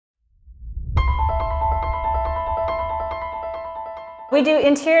We do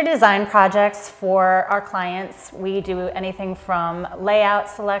interior design projects for our clients. We do anything from layout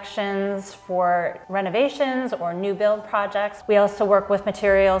selections for renovations or new build projects. We also work with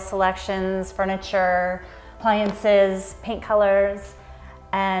material selections, furniture, appliances, paint colors,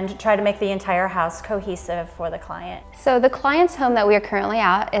 and try to make the entire house cohesive for the client. So the client's home that we are currently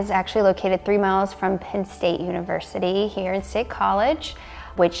at is actually located 3 miles from Penn State University here in State College,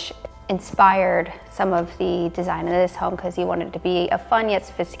 which inspired some of the design of this home because he wanted it to be a fun yet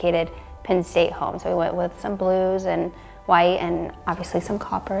sophisticated Penn State home. So we went with some blues and white and obviously some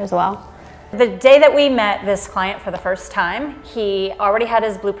copper as well. The day that we met this client for the first time, he already had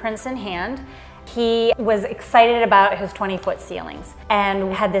his blueprints in hand. He was excited about his 20-foot ceilings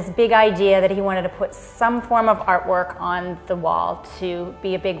and had this big idea that he wanted to put some form of artwork on the wall to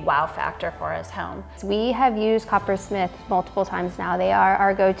be a big wow factor for his home. We have used CopperSmith multiple times now. They are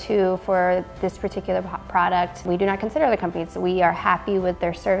our go-to for this particular product. We do not consider other companies. We are happy with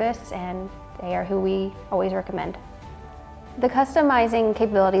their service and they are who we always recommend. The customizing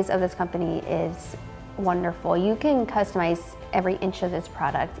capabilities of this company is wonderful. You can customize every inch of this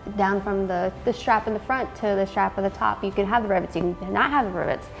product, down from the strap in the front to the strap at the top. You can have the rivets, you can not have the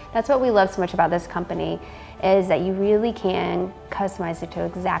rivets. That's what we love so much about this company, is that you really can customize it to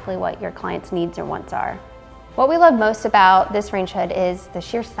exactly what your client's needs or wants are. What we love most about this range hood is the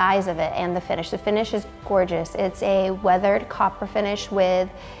sheer size of it and the finish. The finish is gorgeous. It's a weathered copper finish with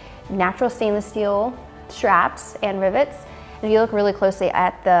natural stainless steel straps and rivets. If you look really closely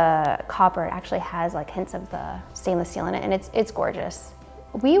at the copper, it actually has like hints of the stainless steel in it, and it's gorgeous.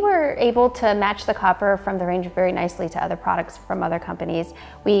 We were able to match the copper from the range very nicely to other products from other companies.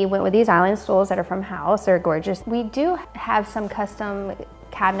 We went with these island stools that are from House. They're gorgeous. We do have some custom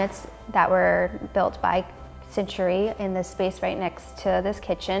cabinets that were built by Century in the space right next to this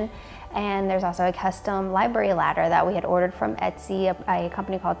kitchen. And there's also a custom library ladder that we had ordered from Etsy, a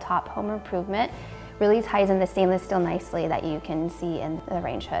company called Top Home Improvement. Really ties in the stainless steel nicely that you can see in the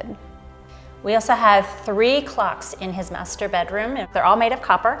range hood. We also have 3 clocks in his master bedroom. They're all made of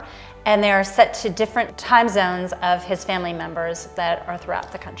copper and they're set to different time zones of his family members that are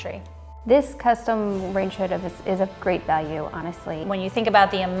throughout the country. This custom range hood is of great value, honestly. When you think about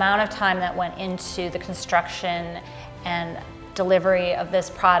the amount of time that went into the construction and delivery of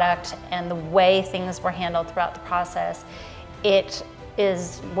this product and the way things were handled throughout the process, it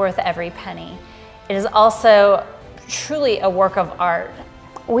is worth every penny. It is also truly a work of art.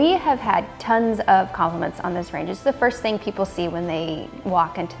 We have had tons of compliments on this range. It's the first thing people see when they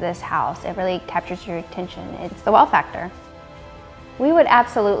walk into this house. It really captures your attention. It's the wow factor. We would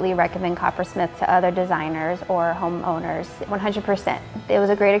absolutely recommend CopperSmith to other designers or homeowners, 100%. It was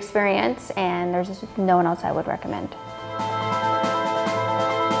a great experience and there's just no one else I would recommend.